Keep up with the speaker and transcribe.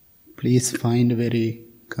Please find a very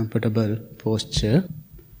comfortable posture.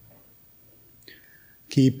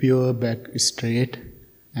 Keep your back straight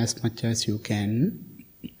as much as you can.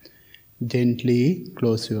 Gently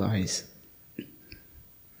close your eyes.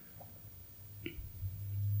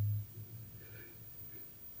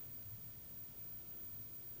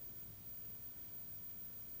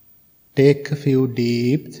 Take a few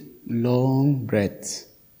deep, long breaths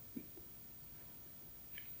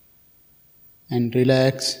and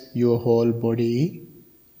relax your whole body.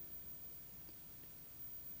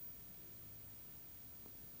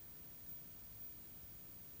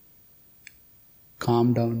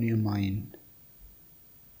 Calm down your mind.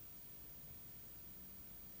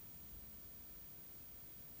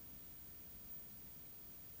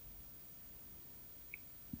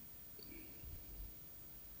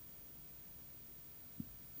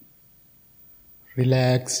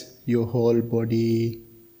 Relax your whole body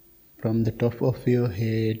from the top of your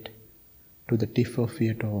head to the tip of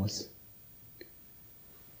your toes.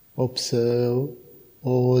 Observe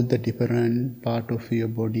all the different parts of your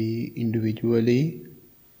body individually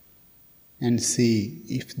and see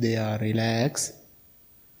if they are relaxed,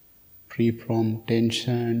 free from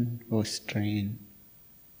tension or strain.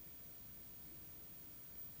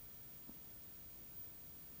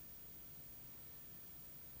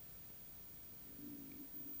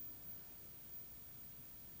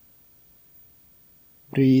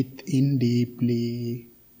 Breathe in deeply,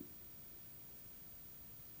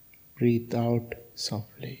 breathe out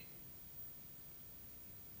softly.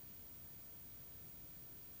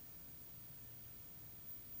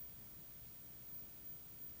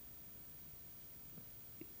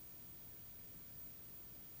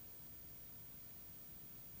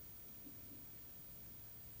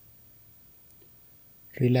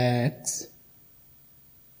 Relax,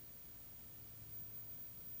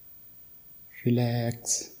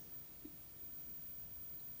 relax,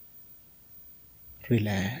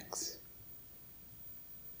 relax.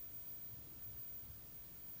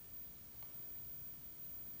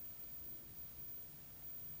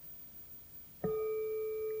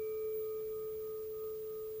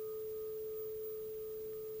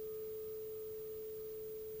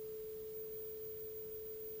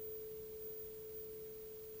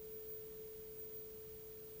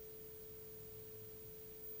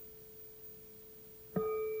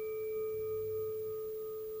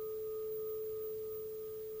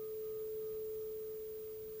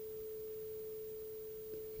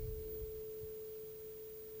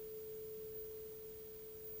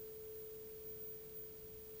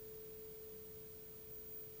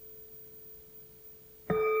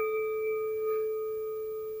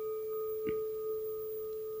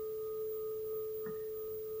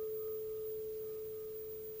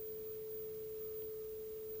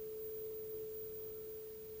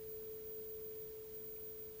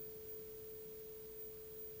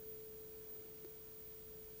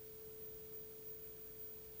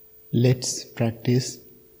 Let's practice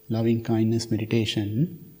loving kindness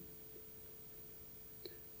meditation.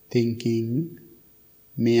 Thinking,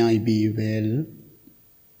 may I be well,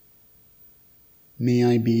 may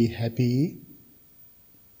I be happy,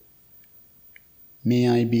 may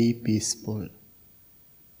I be peaceful.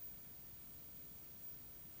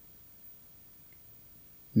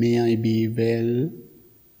 May I be well,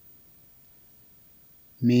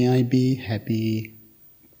 may I be happy,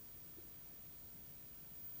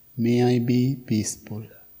 may I be peaceful.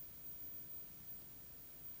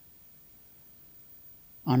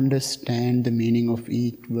 Understand the meaning of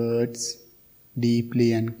each words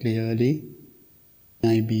deeply and clearly.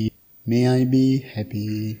 May I be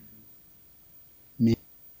happy.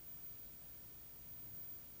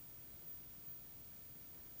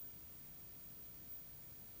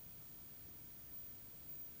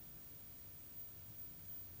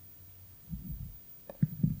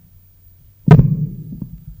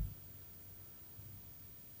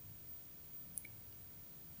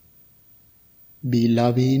 Be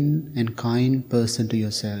loving and kind person to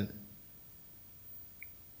yourself.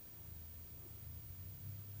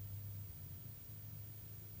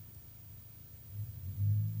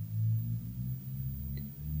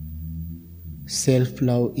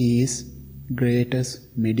 Self-love is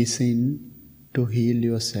greatest medicine to heal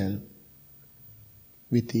yourself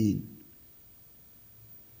within.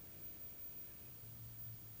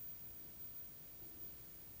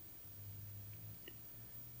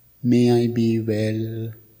 May I be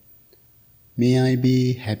well, may I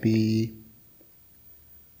be happy,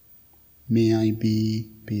 may I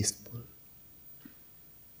be peaceful.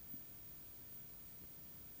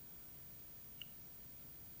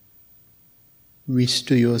 Wish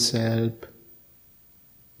to yourself,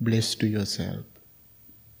 blessed to yourself.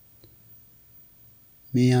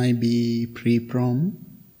 May I be free from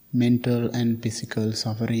mental and physical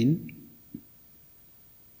suffering.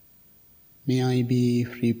 May I be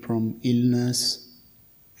free from illness,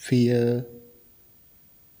 fear,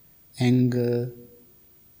 anger,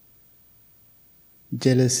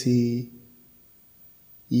 jealousy,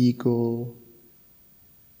 ego,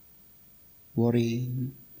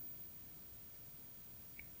 worrying.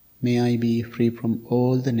 May I be free from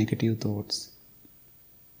all the negative thoughts.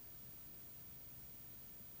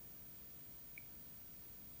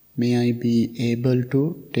 May I be able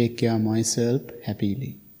to take care of myself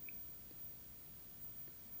happily.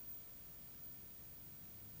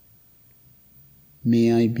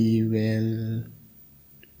 May I be well.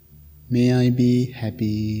 May I be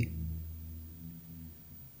happy.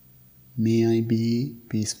 May I be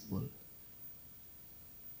peaceful.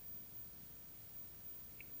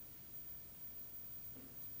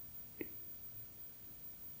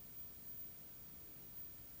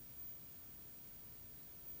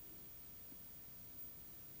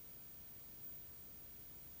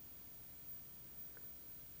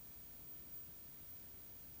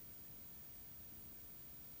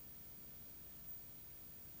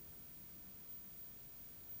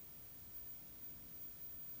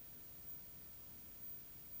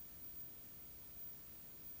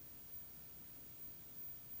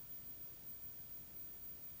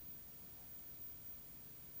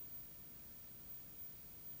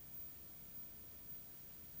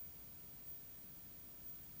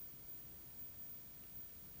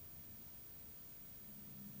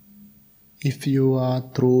 If you are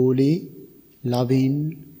truly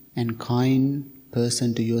loving and kind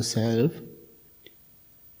person to yourself,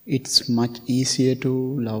 it's much easier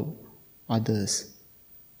to love others.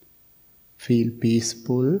 Feel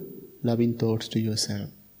peaceful, loving thoughts to yourself.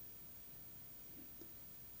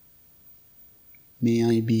 May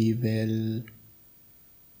I be well.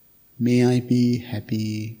 May I be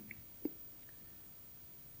happy.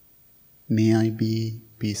 May I be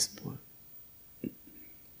peaceful.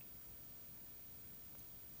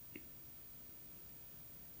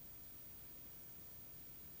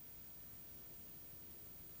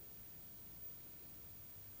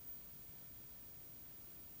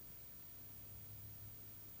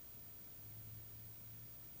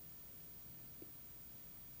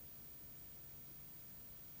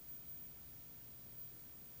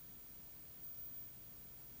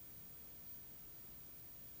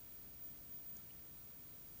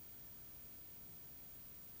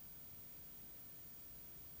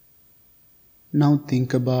 Now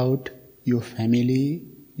think about your family,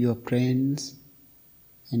 your friends,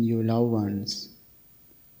 and your loved ones.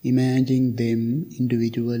 Imagine them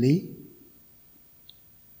individually.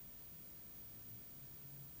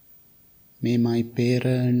 May my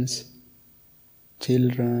parents,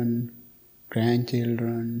 children,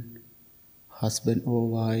 grandchildren, husband or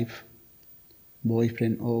wife,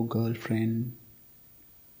 boyfriend or girlfriend,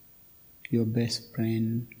 your best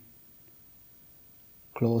friend,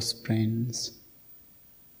 close friends,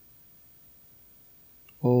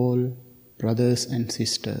 all brothers and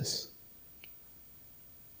sisters.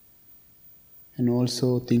 And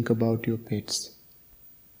also think about your pets.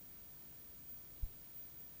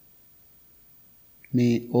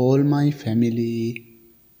 May all my family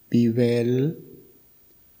be well,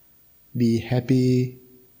 be happy,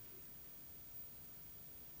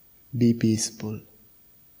 be peaceful.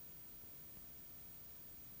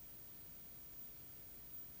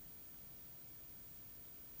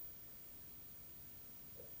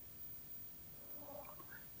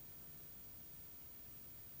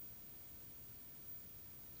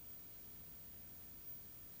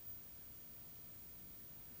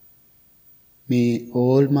 May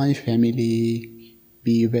all my family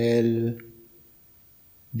be well,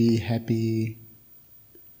 be happy,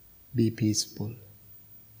 be peaceful.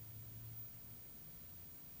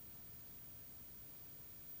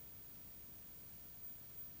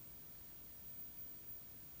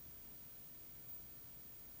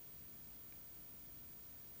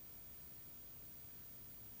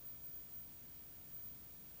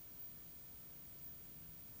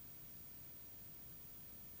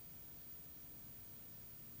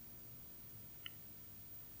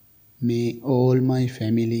 May all my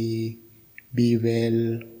family be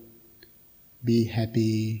well, be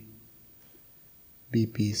happy, be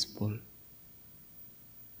peaceful.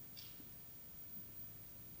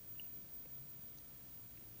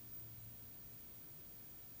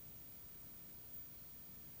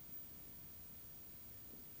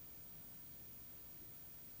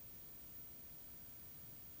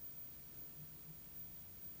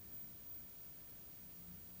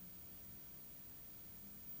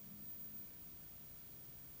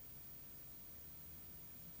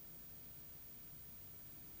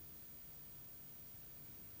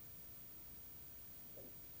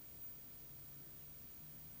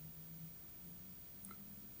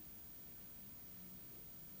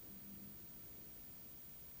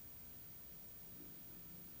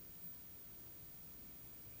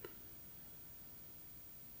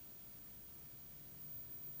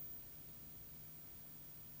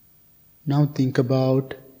 Now think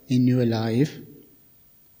about in your life,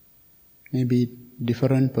 maybe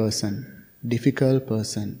different person, difficult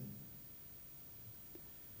person.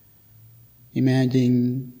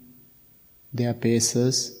 Imagine their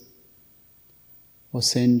faces or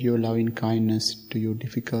send your loving kindness to your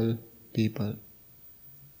difficult people.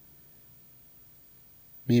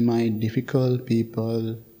 May my difficult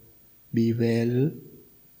people be well,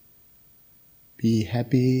 be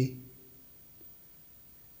happy,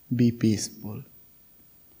 be peaceful.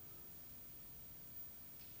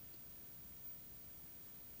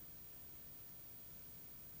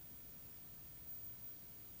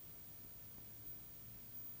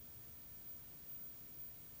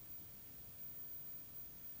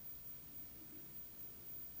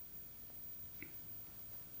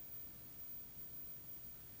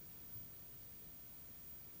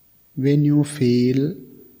 When you feel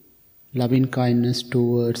loving kindness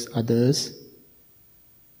towards others,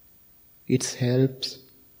 it helps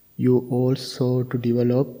you also to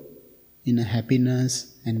develop in a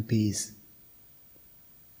happiness and peace.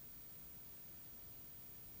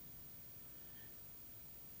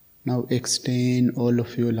 Now extend all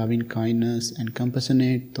of your loving kindness and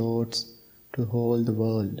compassionate thoughts to whole the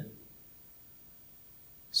world.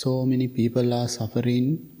 So many people are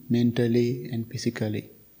suffering mentally and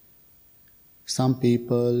physically. Some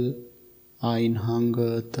people are in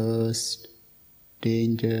hunger, thirst,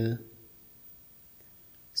 danger.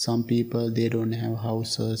 Some people, they don't have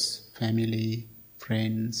houses, family,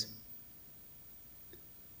 friends.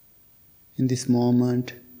 In this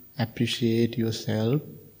moment, appreciate yourself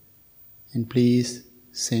and please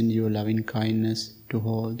send your loving kindness to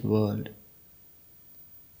all the world.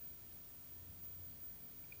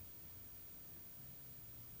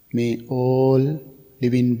 May all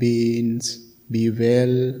living beings be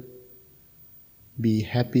well, be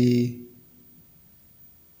happy,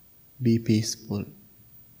 be peaceful.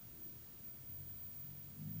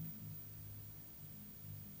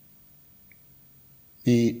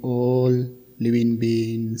 May all living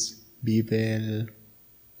beings be well,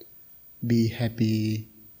 be happy,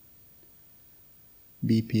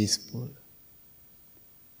 be peaceful.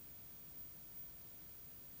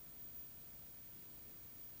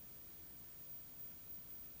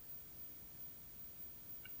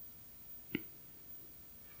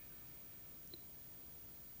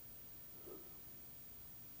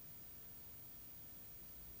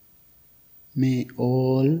 May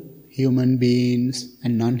all human beings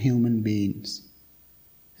and non-human beings,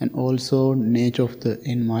 and also nature of the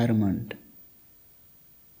environment,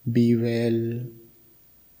 be well,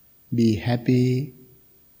 be happy,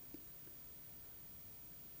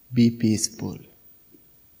 be peaceful.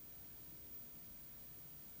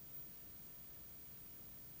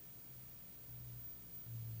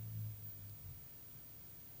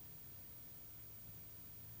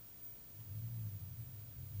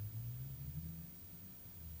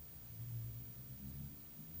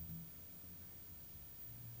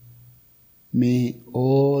 May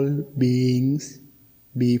all beings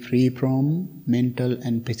be free from mental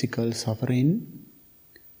and physical suffering.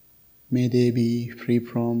 May they be free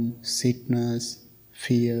from sickness,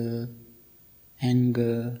 fear,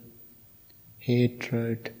 anger,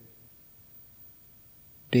 hatred,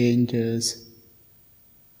 dangers,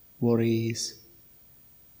 worries.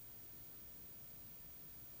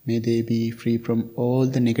 May they be free from all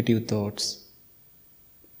the negative thoughts.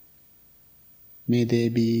 May they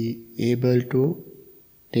be able to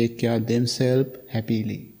take care of themselves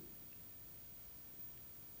happily.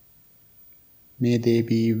 May they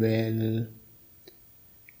be well.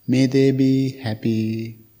 May they be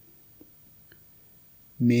happy.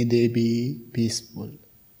 May they be peaceful.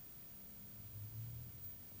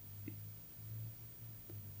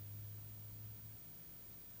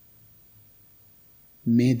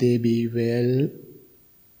 May they be well.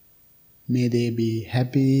 May they be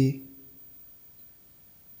happy.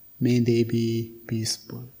 May they be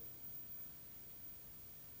peaceful.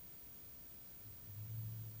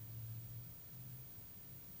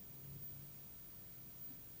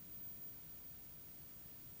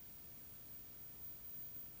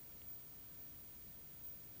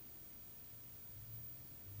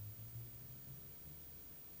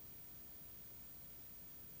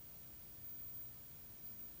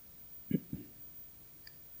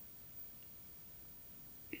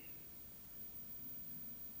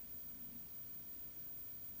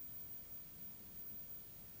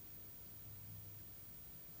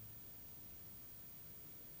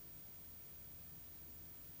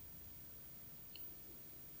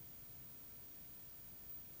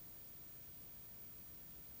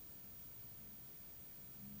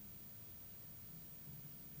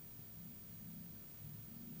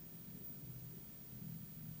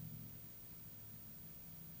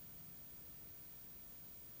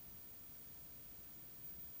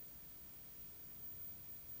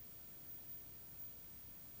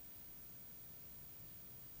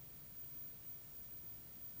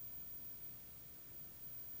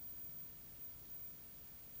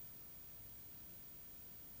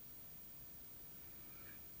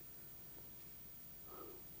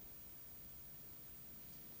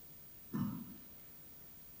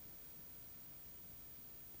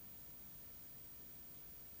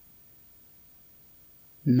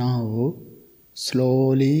 Now,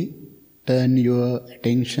 slowly turn your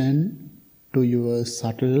attention to your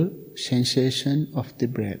subtle sensation of the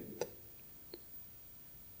breath,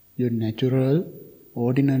 your natural,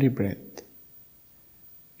 ordinary breath.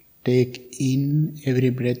 Take in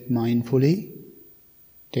every breath mindfully,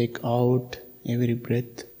 take out every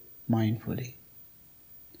breath mindfully.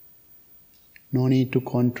 No need to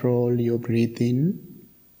control your breathing.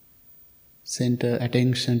 Center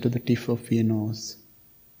attention to the tip of your nose.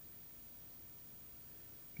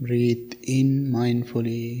 Breathe in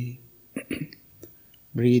mindfully.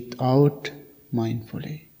 Breathe out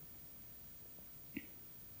mindfully.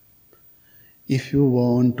 If you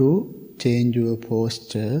want to change your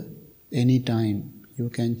posture anytime, you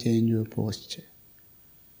can change your posture.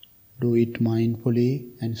 Do it mindfully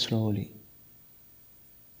and slowly.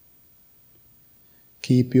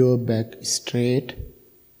 Keep your back straight.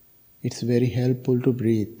 It's very helpful to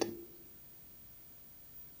breathe.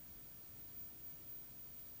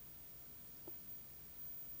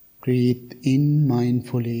 Breathe in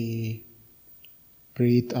mindfully.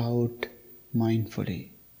 Breathe out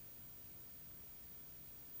mindfully.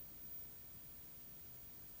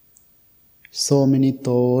 So many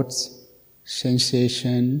thoughts,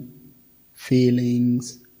 sensation,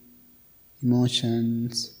 feelings,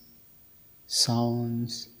 emotions,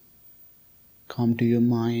 sounds come to your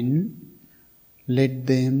mind. Let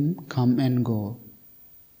them come and go.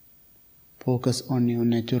 Focus on your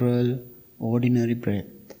natural, ordinary breath.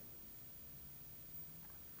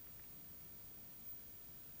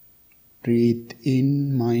 Breathe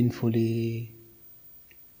in mindfully.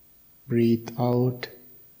 Breathe out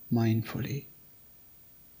mindfully.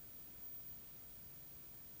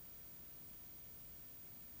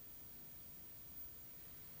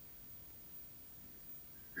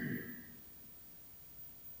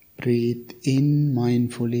 Breathe in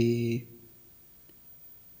mindfully.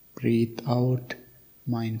 Breathe out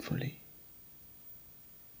mindfully.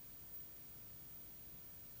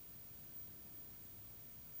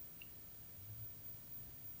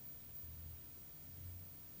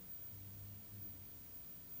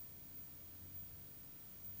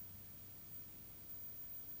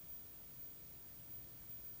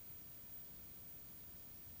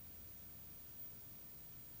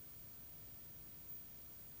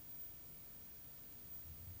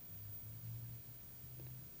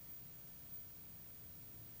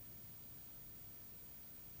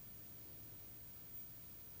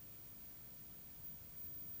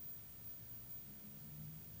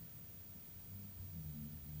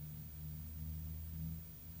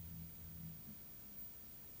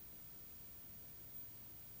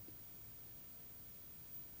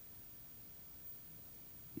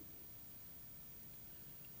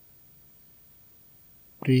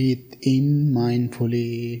 Breathe in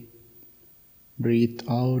mindfully. Breathe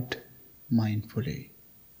out mindfully.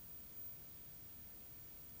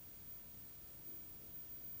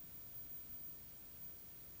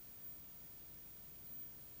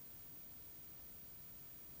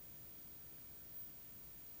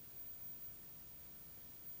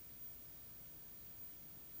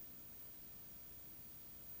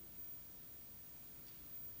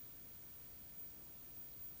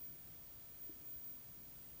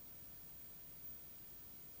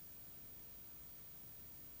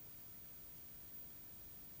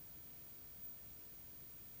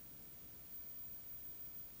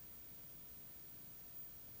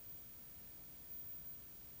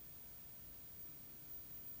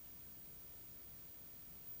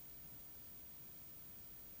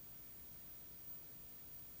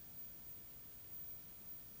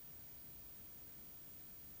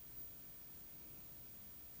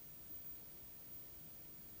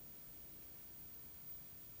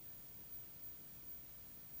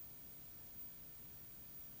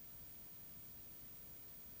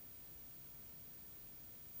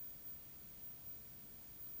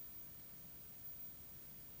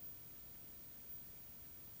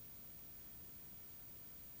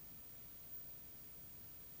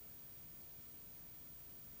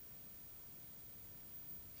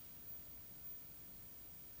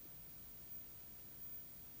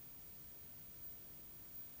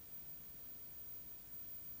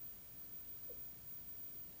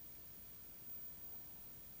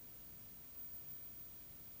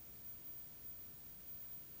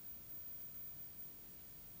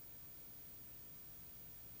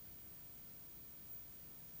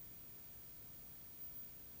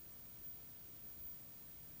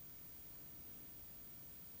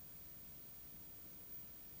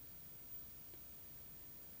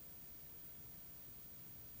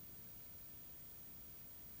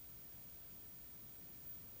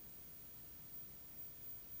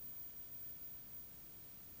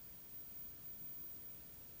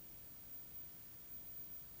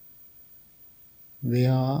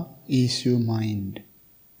 Where is your mind?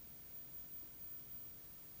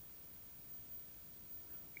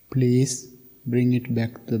 Please bring it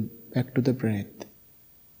back to the breath.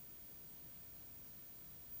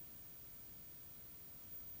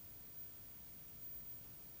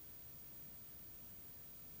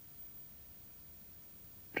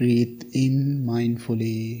 Breathe in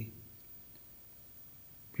mindfully.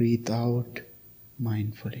 Breathe out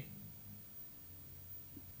mindfully.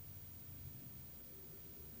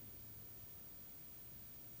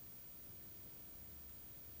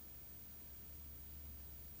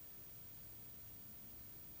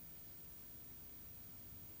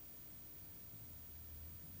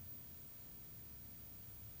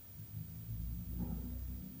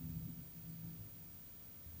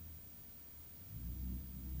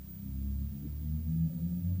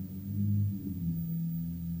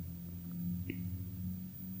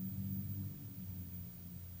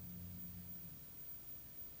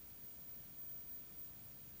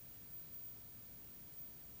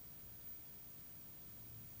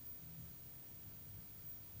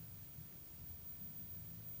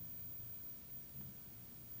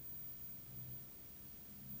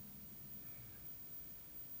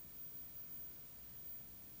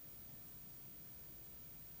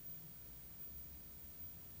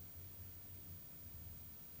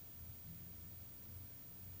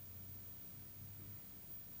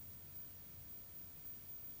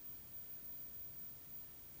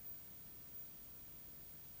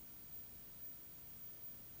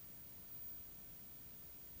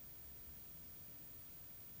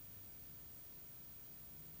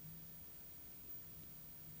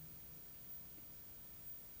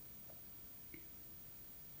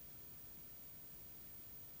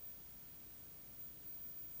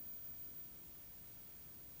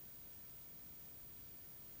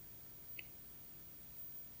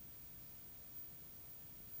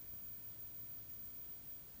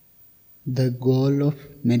 The goal of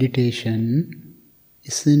meditation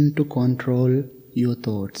isn't to control your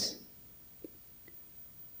thoughts.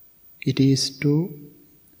 It is to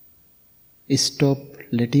stop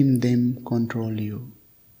letting them control you.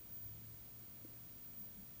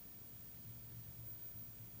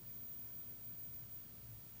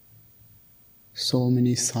 So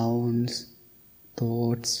many sounds,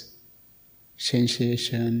 thoughts,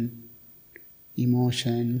 sensation,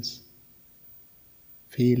 emotions,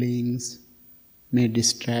 feelings may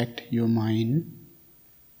distract your mind.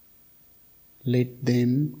 Let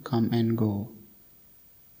them come and go.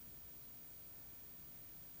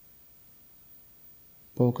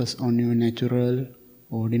 Focus on your natural,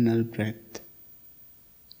 ordinary breath.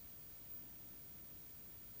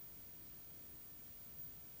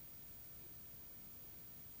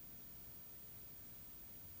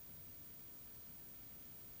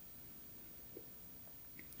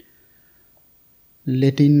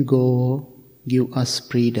 Letting go gives us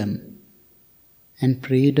freedom, and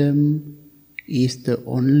freedom is the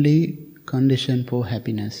only condition for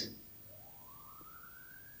happiness.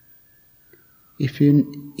 If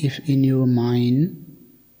in your mind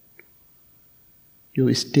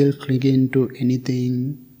you still clinging to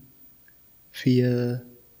anything, fear,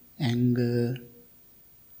 anger,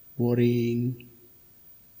 worrying,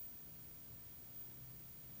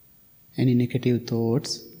 any negative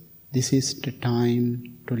thoughts, this is the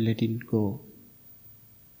time to let it go.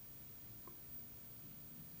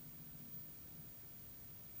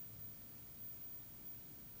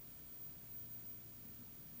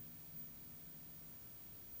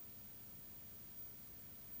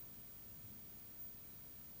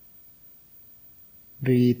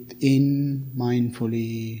 Breathe in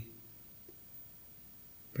mindfully.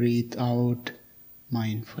 Breathe out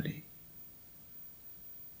mindfully.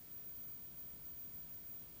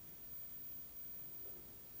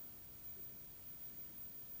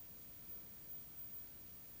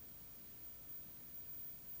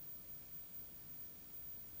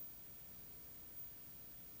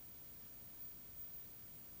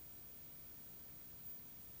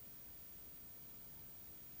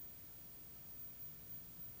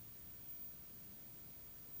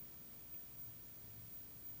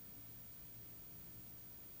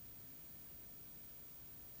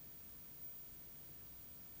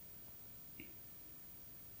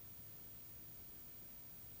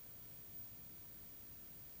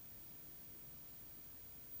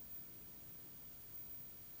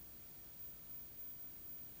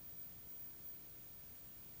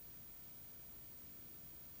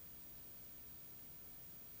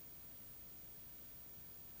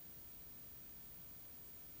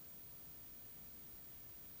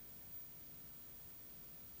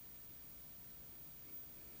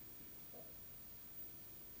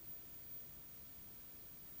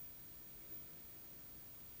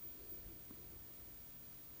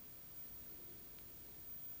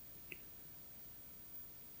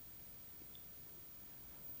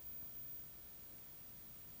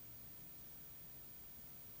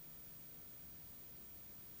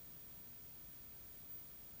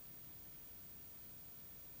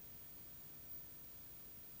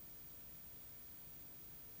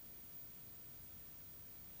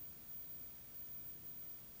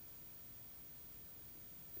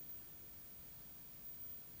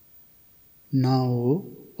 Now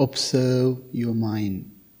observe your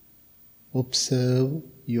mind. Observe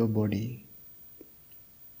your body.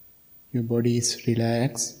 Your body is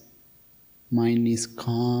relaxed. Mind is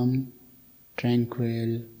calm,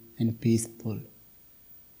 tranquil, and peaceful.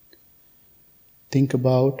 Think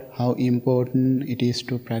about how important it is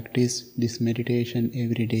to practice this meditation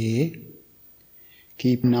every day,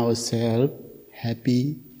 keeping ourselves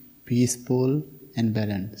happy, peaceful, and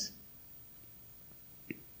balanced.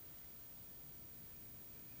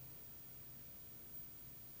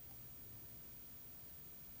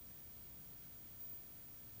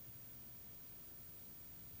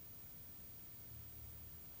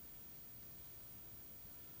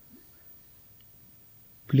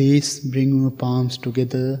 Please bring your palms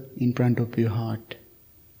together in front of your heart.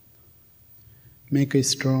 Make a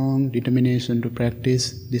strong determination to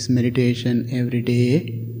practice this meditation every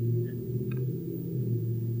day.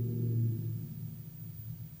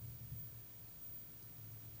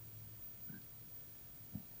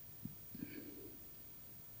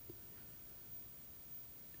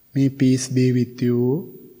 May peace be with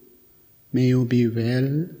you. May you be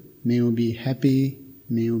well. May you be happy.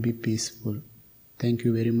 May you be peaceful. Thank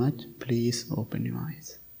you very much. Please open your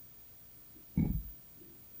eyes.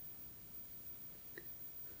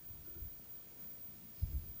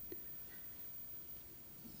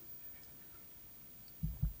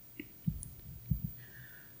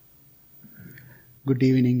 Good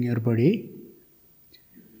evening, everybody.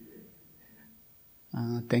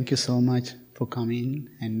 Thank you so much for coming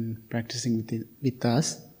and practicing with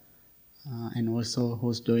us, and also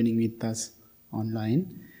who's joining with us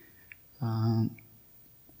online.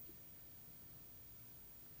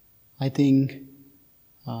 I think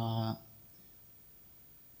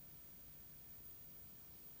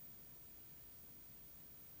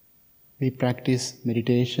we practice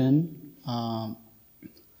meditation,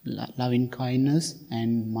 loving kindness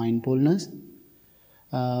and mindfulness.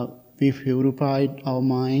 We purify our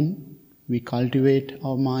mind, we cultivate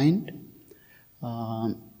our mind.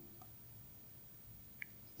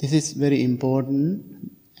 This is very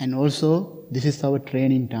important, and also this is our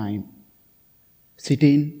training time.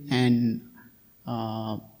 Sitting and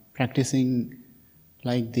practicing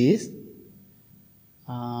like this,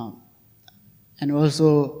 and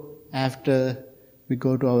also after we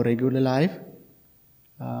go to our regular life,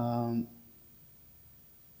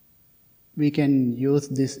 we can use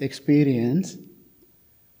this experience.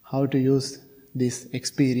 How to use this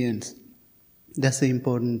experience? That's the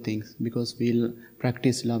important thing, because we'll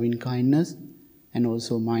practice loving kindness and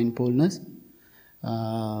also mindfulness.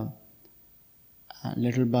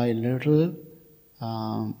 Little by little,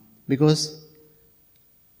 because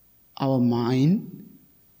our mind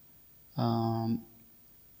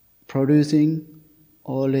producing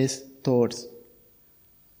always thoughts,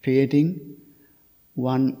 creating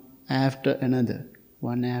one after another.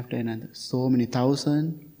 So many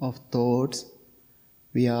thousands of thoughts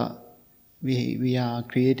we are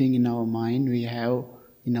creating in our mind. We have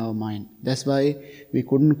in our mind. That's why we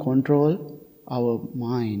couldn't control our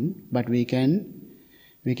mind, but we can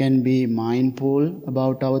be mindful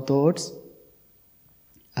about our thoughts.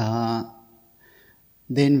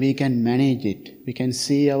 Then we can manage it. We can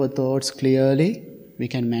see our thoughts clearly. We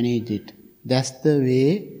can manage it. That's the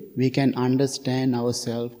way we can understand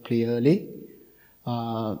ourselves clearly.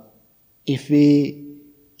 If we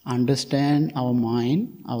understand our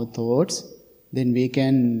mind, our thoughts, then we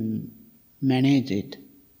can manage it.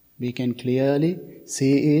 We can clearly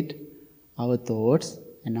see it, our thoughts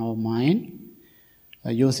and our mind.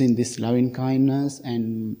 Using this loving kindness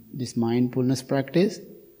and this mindfulness practice,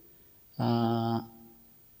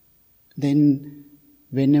 then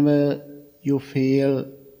whenever you feel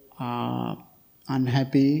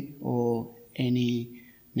unhappy or any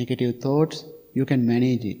negative thoughts, you can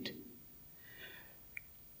manage it.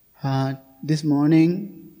 This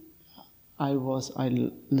morning I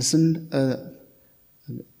listened a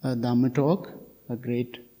Dhamma talk, a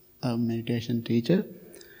great meditation teacher.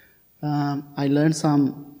 I learned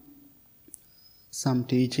some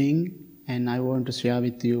teaching, and I want to share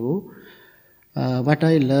with you what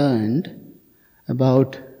I learned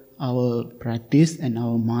about our practice and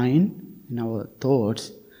our mind and our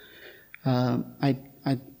thoughts. I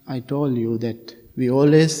told you that we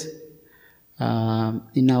always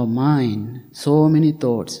in our mind so many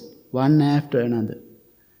thoughts, one after another,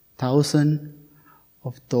 thousands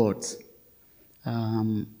of thoughts.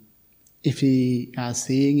 If we are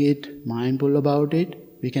seeing it, mindful about it,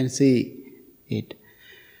 we can see it.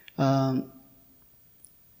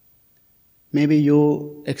 Maybe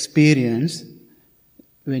you experience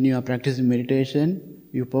when you are practicing meditation,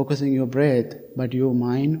 you focusing your breath, but your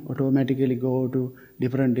mind automatically go to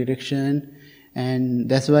different direction, and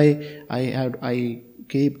that's why I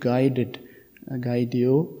keep guide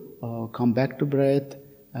you, come back to breath,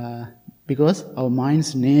 because our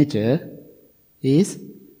mind's nature is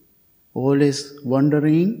always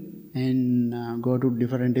wandering and go to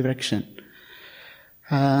different direction.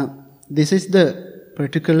 This is the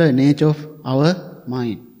particular nature of our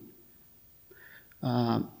mind.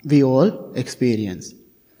 We all experience.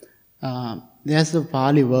 There's a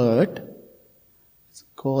Pali word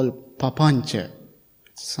called papancha.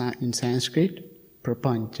 In Sanskrit,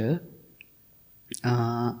 prapancha.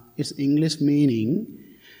 Its English meaning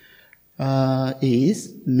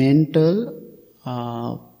is mental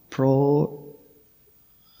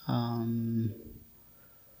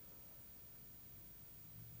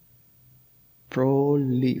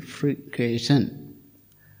proliferation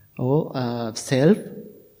or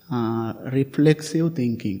self-reflexive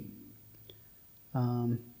thinking.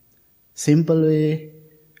 Simple way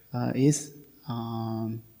is,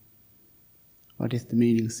 what is the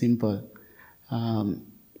meaning simple?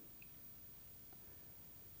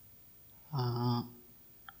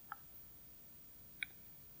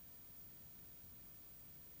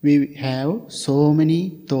 We have so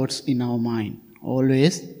many thoughts in our mind.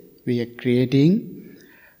 Always we are creating.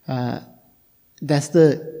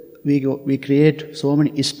 We create so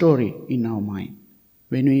many story in our mind.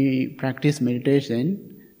 When we practice meditation,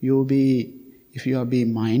 if you are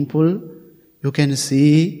being mindful, you can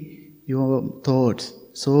see your thoughts.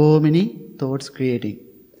 So many thoughts creating.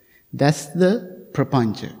 That's the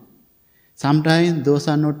prapancha. Sometimes those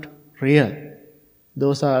are not real.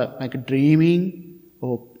 Those are like dreaming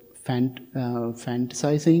or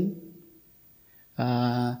fantasizing.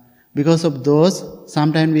 Because of those,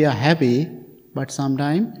 sometimes we are happy, but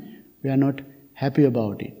sometimes we are not happy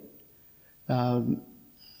about it.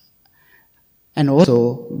 And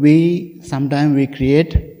also, sometimes we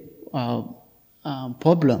create a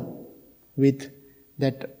problem with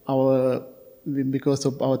that because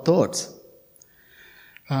of our thoughts.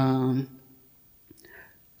 I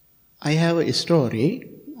have a story.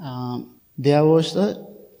 There was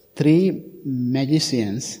 3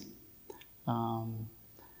 magicians.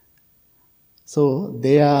 So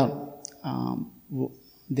they are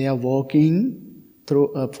walking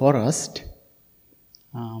through a forest.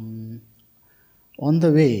 On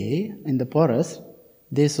the way in the forest,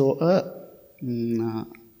 they saw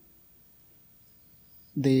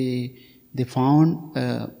they found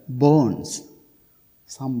bones.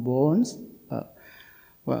 Some bones.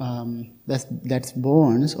 That's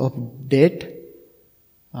bones of dead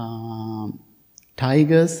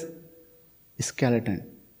tiger's skeleton.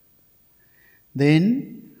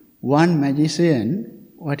 Then one magician,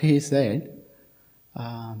 what he said,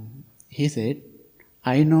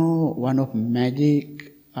 I know one of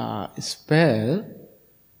magic spell.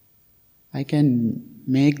 I can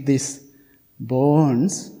make these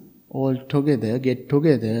bones all together, get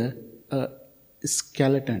together a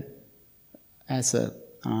skeleton as a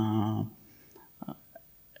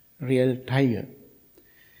real tiger.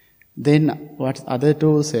 Then what other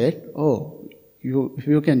two said, if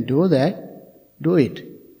you can do that, do it.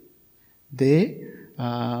 They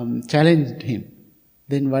challenged him.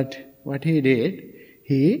 Then what he did,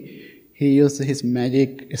 he used his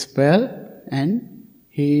magic spell and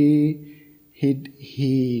he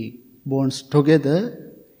bones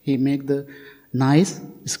together. He make the nice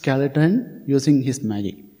skeleton using his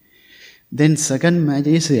magic. Then second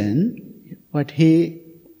magician, what he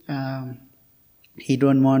don't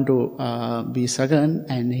want to be second,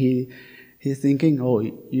 and he's thinking,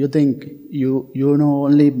 you think you know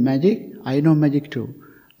only magic? I know magic too.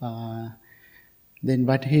 Then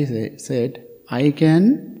what he said, I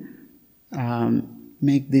can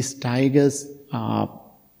make this tiger's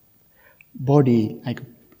body, like,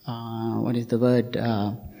 what is the word?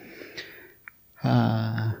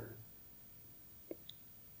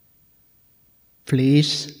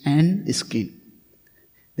 Flesh and skin.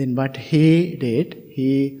 Then what he did,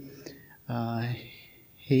 he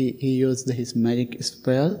used his magic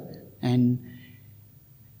spell and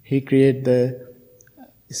he created the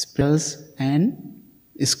spells and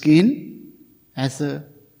skin as a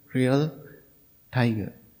real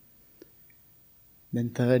tiger. Then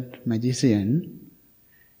third magician,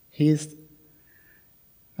 he's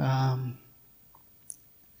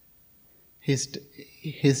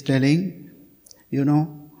telling,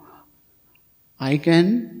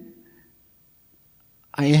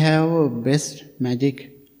 I have a best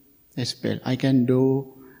magic spell. I can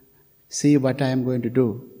see what I am going to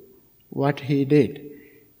do. What he did,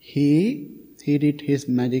 he did his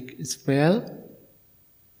magic spell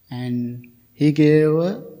and he gave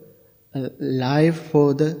a life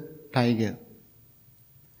for the tiger.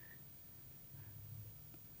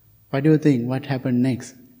 What do you think? What happened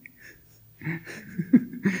next?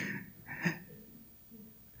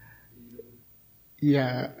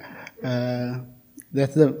 Yeah,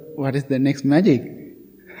 what is the next magic?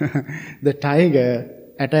 The tiger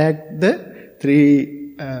attacked the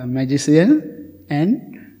three magicians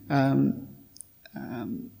and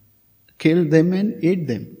killed them and ate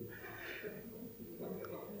them.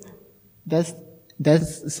 That's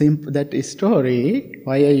simple. That story.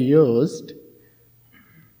 Why I used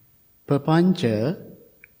papancha.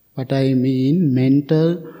 What I mean,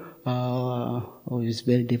 mental. It's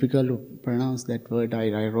very difficult to pronounce that word.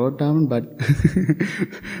 I wrote down, but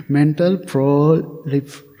mental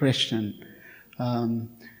proliferation.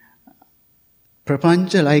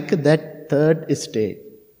 Prapancha, like that third state.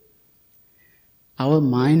 Our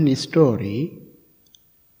mind story.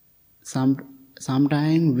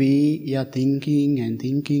 Sometimes we are thinking and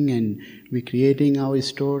we creating our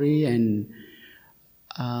story, and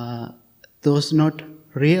those not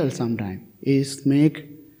real. Sometimes is make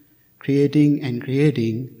creating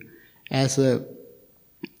as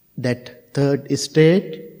that third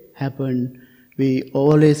state happen. We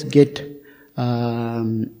always get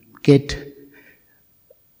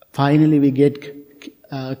finally we get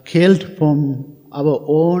killed from our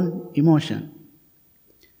own emotion.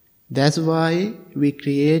 That's why we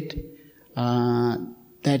create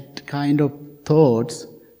that kind of thoughts.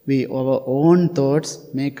 Our own thoughts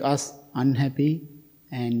make us unhappy,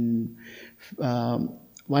 and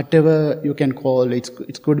whatever you can call it.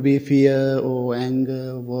 It could be fear or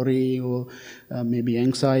anger, worry, or maybe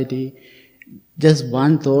anxiety. Just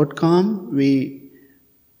one thought come,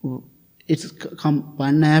 it's come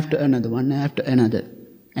one after another,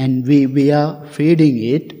 and we are feeding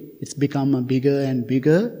it. It's become a bigger and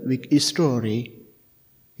bigger story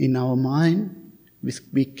in our mind.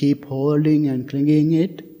 We keep holding and clinging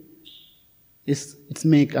it. It's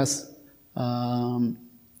make us all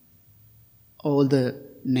the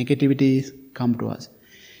negativities come to us.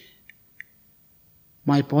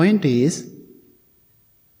 My point is,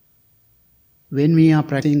 when we are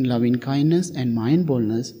practicing loving kindness and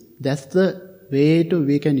mindfulness, that's the way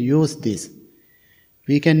we can use this.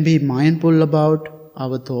 We can be mindful about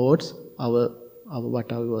our thoughts, our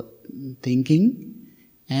thinking,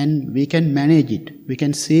 and we can manage it. We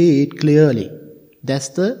can see it clearly.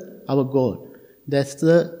 That's our goal. That's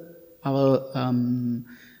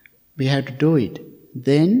we have to do it.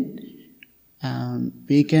 Then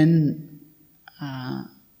we can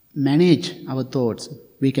manage our thoughts.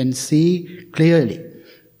 We can see clearly.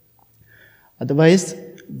 Otherwise,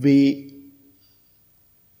 we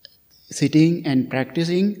sitting and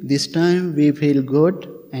practicing, this time we feel good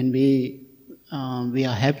and we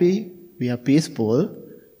are happy, we are peaceful,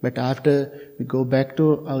 but after we go back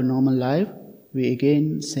to our normal life, we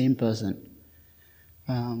again same person.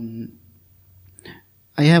 I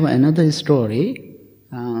have another story.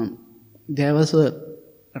 There was a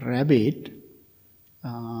rabbit.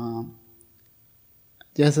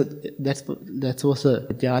 That was a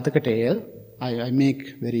Jataka tale. I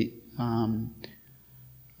make very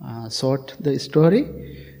short the story.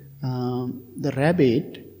 The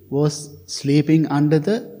rabbit was sleeping under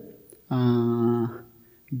the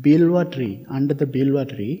bilwa tree. Under the bilwa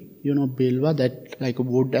tree, you know bilwa, that like a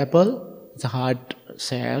wood apple. It's a hard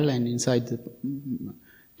shell, and inside the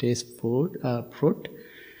taste fruit.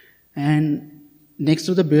 And next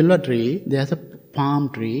to the bilwa tree, there's a palm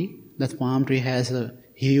tree. That palm tree has a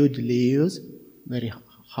huge leaves, very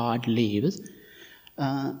hard leaves.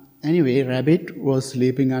 Anyway, rabbit was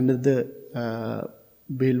sleeping under the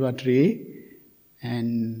bilwa tree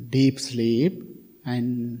and deep sleep,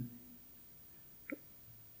 and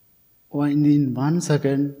in 1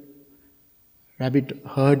 second, rabbit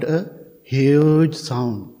heard a huge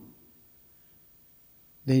sound.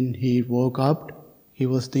 Then he woke up. He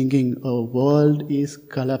was thinking, "Oh, world is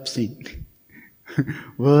collapsing,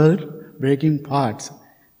 world breaking parts."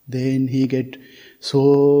 Then he get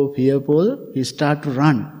so fearful. He start to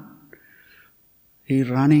run. He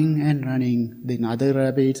running and running. Then other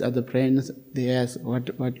rabbits, other friends, they ask,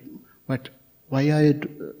 "What? Why are you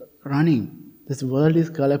running? This world is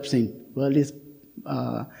collapsing. World is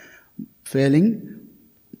falling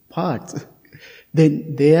parts."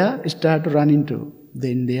 Then they start to run into.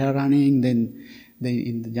 Then they are running. Then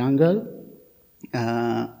in the jungle,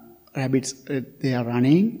 rabbits they are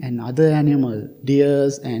running, and other animals,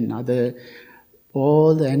 deers and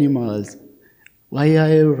all the animals. Why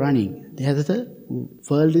are you running? The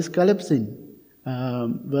world is collapsing.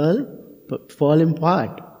 World falling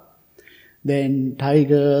apart. Then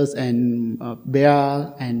tigers and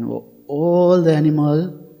bear and all the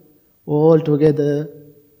animals all together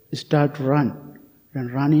start to run,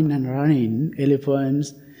 and running,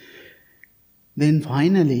 elephants. Then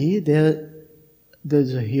finally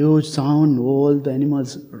there's a huge sound, all the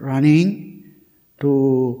animals running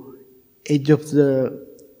to edge of the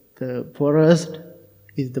forest.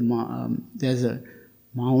 There's a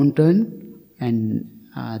mountain and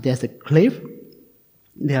there's a cliff.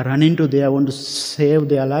 They are running to there, want to save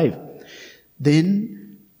their life.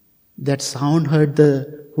 Then that sound heard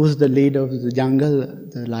who's the leader of the jungle,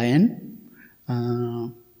 the lion.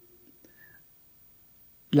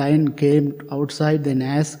 Lion came outside, then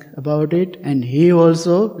asked about it, and he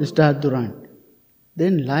also started to run.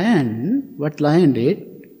 Then what lion did,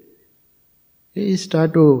 he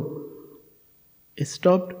stopped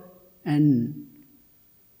and,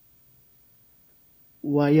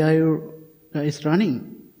 why are you guys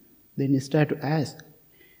running? Then he started to ask.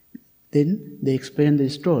 Then they explained the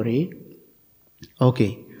story.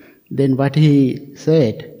 Okay. Then what he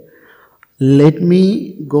said, let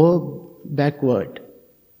me go backward.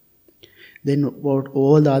 Then what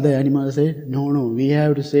all the other animals said, no, we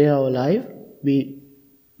have to save our life. We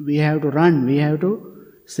have to run. We have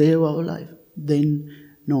to save our life. Then,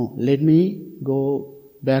 no, let me go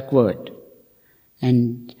backward.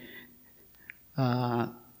 And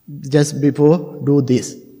just before, do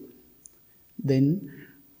this. Then,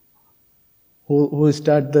 who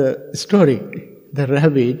start the story? The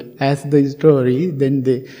rabbit asked the story. Then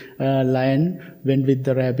the lion went with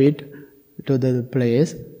the rabbit to the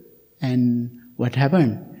place. And what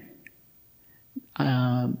happened?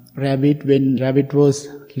 When rabbit was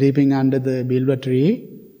sleeping under the bilwa tree,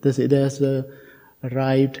 there's a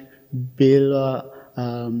ripe bilwa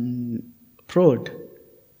fruit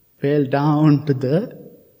fell down to the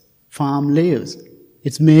farm leaves.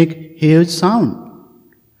 It make huge sound.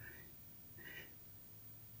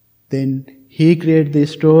 Then he create the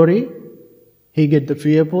story. He get the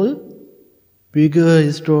fearful.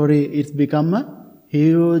 Bigger story. It's become a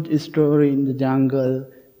huge story in the jungle.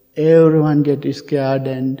 Everyone get scared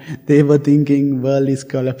and they were thinking world is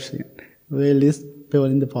collapsing. World is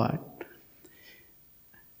falling apart.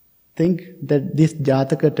 Think that this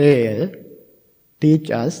Jataka tale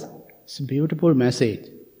teach us a beautiful message.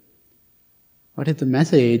 What is the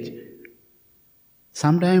message?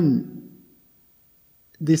 Sometimes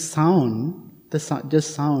this sound,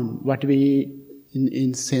 just sound, what we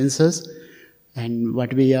in senses and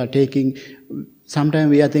what we are taking, sometimes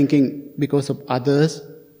we are thinking because of others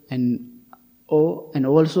and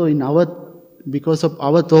also because of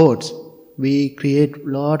our thoughts, we create a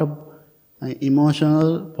lot of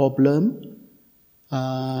emotional problem,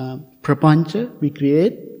 prapancha, we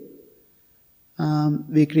create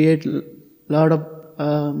a lot of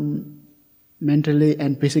mentally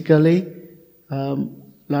and physically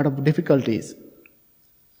lot of difficulties,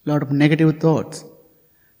 lot of negative thoughts.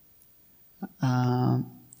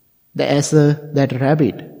 As that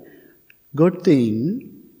rabbit, good thing,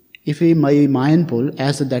 if we be mindful,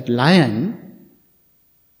 as that lion,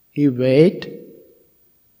 he wait,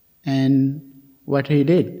 and what he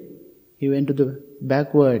did, he went to the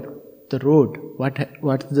backward, the road.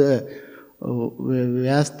 Where's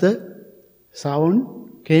the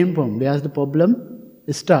sound came from? Where's the problem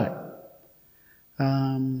start?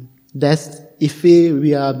 That's if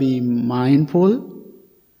we are being mindful,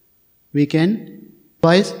 we can.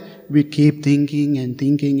 Otherwise, we keep thinking and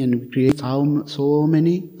we create so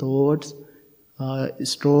many thoughts,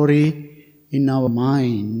 story in our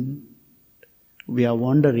mind. We are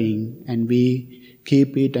wandering and we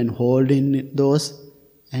keep it and hold in those,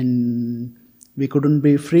 and we couldn't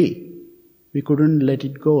be free. We couldn't let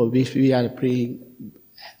it go. If we are free,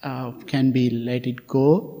 can be let it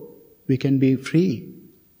go, we can be free.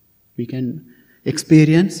 We can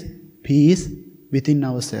experience peace within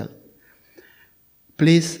ourselves.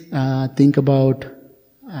 Please think about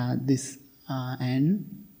this and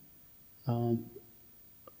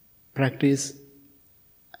practice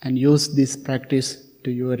and use this practice to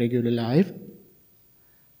your regular life.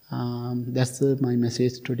 That's my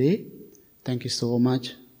message today. Thank you so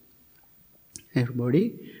much,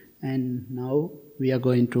 everybody. And now we are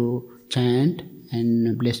going to chant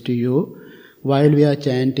and bless to you. While we are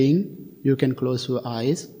chanting, you can close your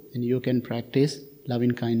eyes and you can practice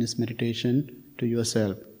loving kindness meditation to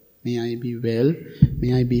yourself. May I be well,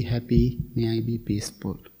 may I be happy, may I be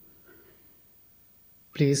peaceful.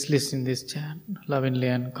 Please listen this chant lovingly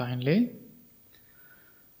and kindly.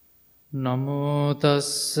 නමෝ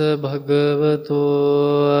තස්ස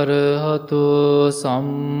භගවතෝ අරහතෝ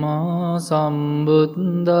සම්මා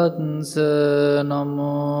සම්බුද්දස්ස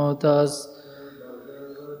නමෝ තස්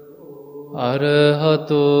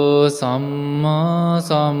අරහතෝ සම්මා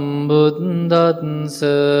සම්බුද්දස්ස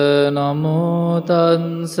නමෝ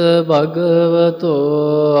තස්ස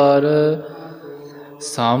භගවතෝ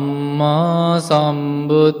සම්මා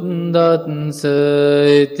සම්බුද්දස්ස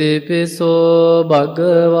ඉතිපිසෝ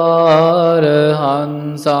භගවාරහං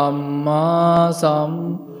සම්මා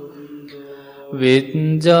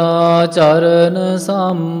විඤ්ඤාචරණ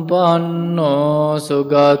සම්පන්නෝ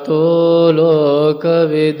සුගතෝ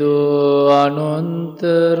ලෝකවිදු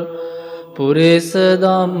අනුත්තර පුරිස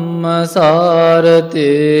ධම්මසාරති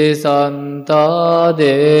සන්තා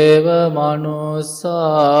දේව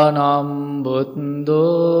මනුස්සානම්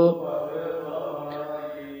බුද්ධෝ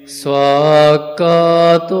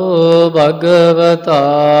ස්වාක්ඛාතෝ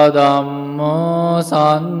භගවතා ධම්මෝ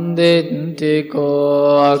සම්දිත්තිකෝ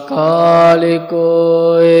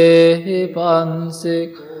අකාලිකෝ එහි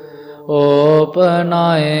පන්සික ඕපනයිකෝ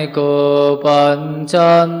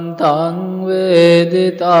පංචන්තං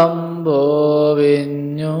වේදිතම්බෝ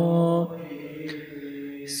විඤ්ඤෝ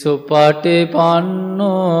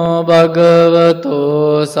සුපටිපන්නෝ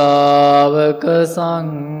භගවතෝ සාවක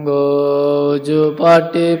සංඝෝ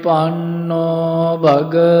ජුපටිපන්නෝ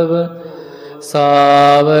භගව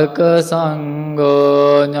සාවක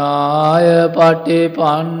සංඝෝ ඥායපටිපන්නෝ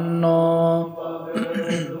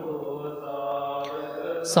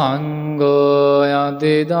සංඝෝ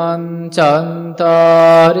යදිදං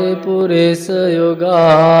චන්තාරි පුරිස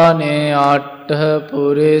යුගානේ අට්ඨ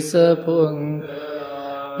පුරිස පුං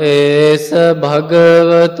ඒස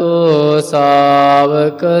භගවතෝ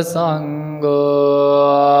සාවක සංඝෝ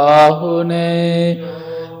ආහුනේ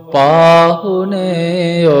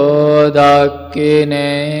පාහුනේ යෝ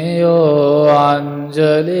දක්ඛිනේ යෝ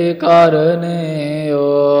අංජලි කරනේ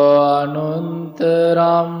යෝ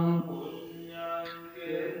අනුන්තරම්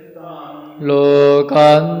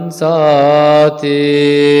ලෝකං සාති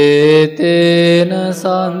තේන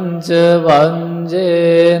සංච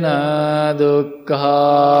වංජේන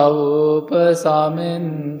දුක්ඛා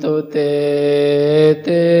උපසමින්තු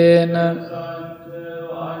තේන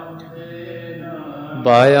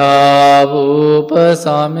භයා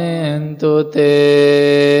උපසමින්තු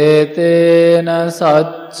තේන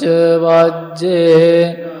සච්ච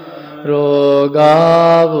වජ්ජේ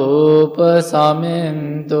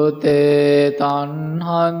රෝගාවූපසමින්තු තේ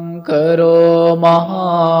තණ්හං කරෝ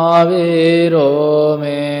මහාවීරෝ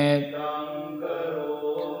මේ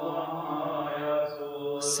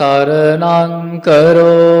සරණං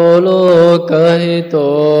කරෝ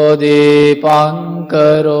ලෝකහිතෝ දීපං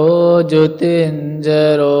කරෝ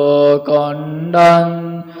ජුතින්ජරෝ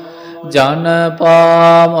කොණ්ඩං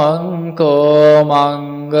ජනපාමංකෝ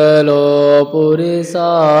මංගලෝ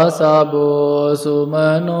පුරිසා සබෝ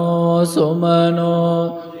සුමනෝ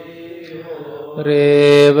සුමනෝ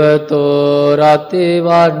රේවතෝ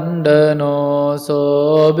රතිවණ්ඩනෝ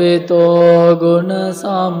සෝබිතෝ ගුණ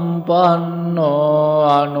සම්පන්නෝ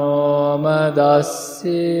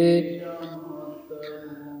අනෝමදස්සී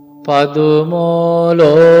පදුමෝ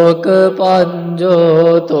ලෝක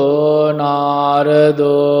පඤ්ජෝතෝ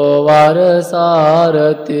නාරදෝ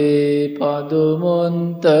වරසාරති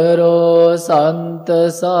පදුමුන්තරෝ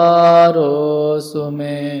සන්තසාරෝ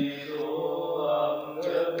සුමේ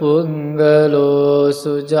පුංගලෝ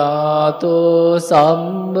සුජාතෝ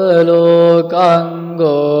සම්බලෝ කංගෝපියදස්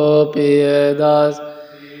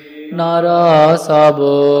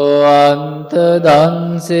නරාසබෝ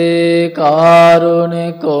අන්තදන්සේ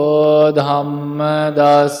කාරුණිකෝ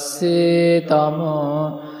ධම්මදස්සේ තමෝ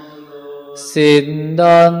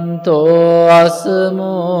සින්දන්තෝ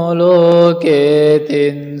අසමෝලෝකේ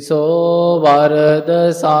තින්සෝ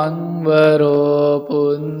වරද සංවරෝ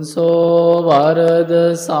පුන්සෝ වරද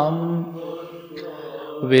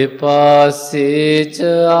විපස්සීච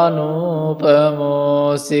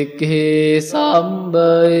අනුපමෝ සික්ඛී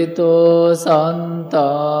සම්බයිතෝ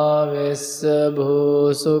සන්තා වෙස්ස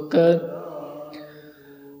භූසුක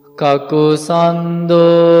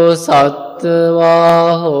කකුසන්දෝ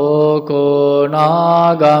සත්වාහෝ කෝනාගමනෝ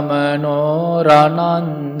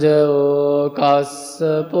රණංජෝ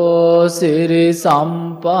කස්සපෝ සිරි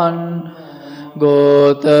සම්පන්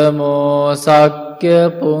ගෝතමෝ සක්්‍ය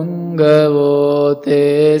පුංගවෝ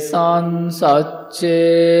තේ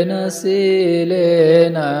සංසච්චේන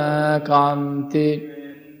සීලේන කන්ති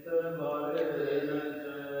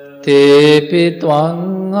තේපිත්වං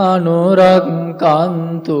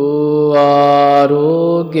අනුරක්කන්තු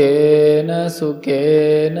ආරෝගේන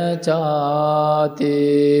සුකේන චාති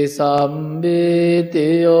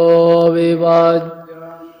සම්බිතියෝ විවජ්ජ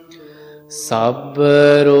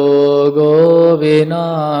සබ්බරෝගෝ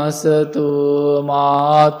විනාසතු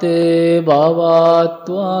මාතේ භවත්වන්තරායෝ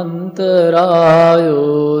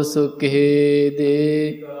සුඛේදී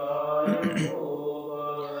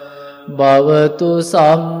භවතු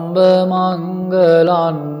සම්බ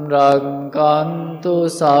මංගලං රක්ඛන්තු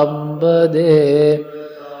සම්බදේ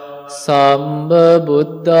සම්බ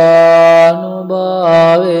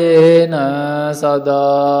බුද්ධානුභාවේන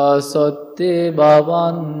සදා සොත්ති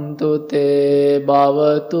භවන්තු තේ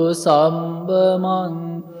භවතු සම්බ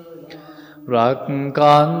මං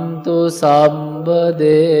රක්ඛන්තු සම්බ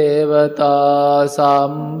දේවතා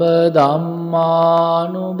සම්බ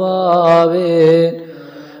ධම්මානුභාවේන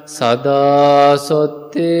සදා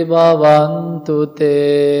සොත්ති භවන්තු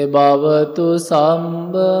තේ භවතු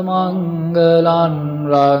සම්බ මංගලං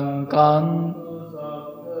රක්ඛන්තු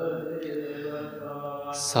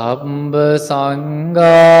සම්බ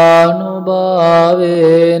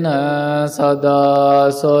සංඝානුභාවේන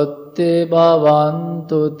සදා සොත්ති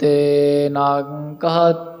භවන්තු තේ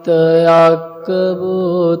නක්ඛත් යක්ඛ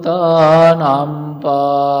භූතානම්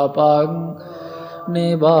පාපං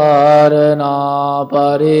නිවාරණා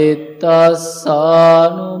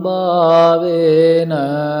පරිත්තස්සානුභාවේන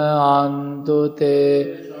අන්තුතේ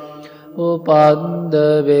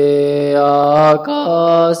උපන්දවේ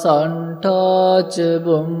ආකාසන්ඨාච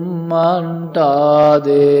බුම්මන්ඨාදේ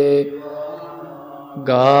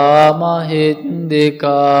ගාමහින්දිකා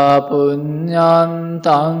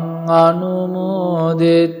පුඤ්ඤන්තං අනුමෝදිත්වා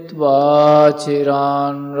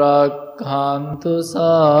චිරන් රක්ඛන්තු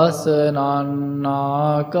ශාසනං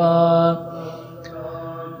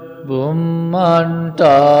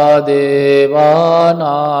බුම්මන්ඨා දේවානාගා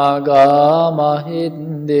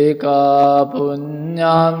මහින්దికා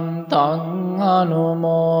පුඤ්ඤන්තං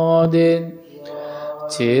අනුමෝදින්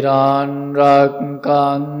චිරන්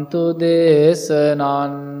රක්ඛන්තු දේශනං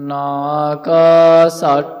ආකාසට්ටා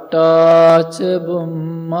ච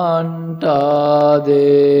බුම්මන්ඨා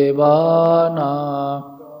දේවානා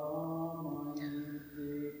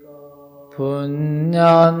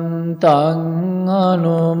පුඤ්ඤන්තං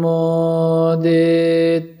අනුමෝදිත්වා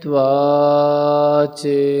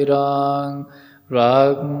චිරං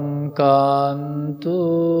රක්ඛන්තු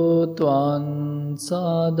ත්වං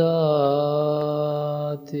සදාති.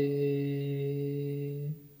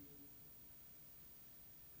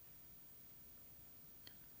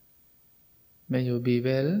 May you be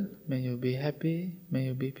well, may you be happy, may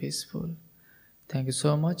you be peaceful. Thank you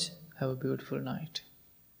so much. Have a beautiful night.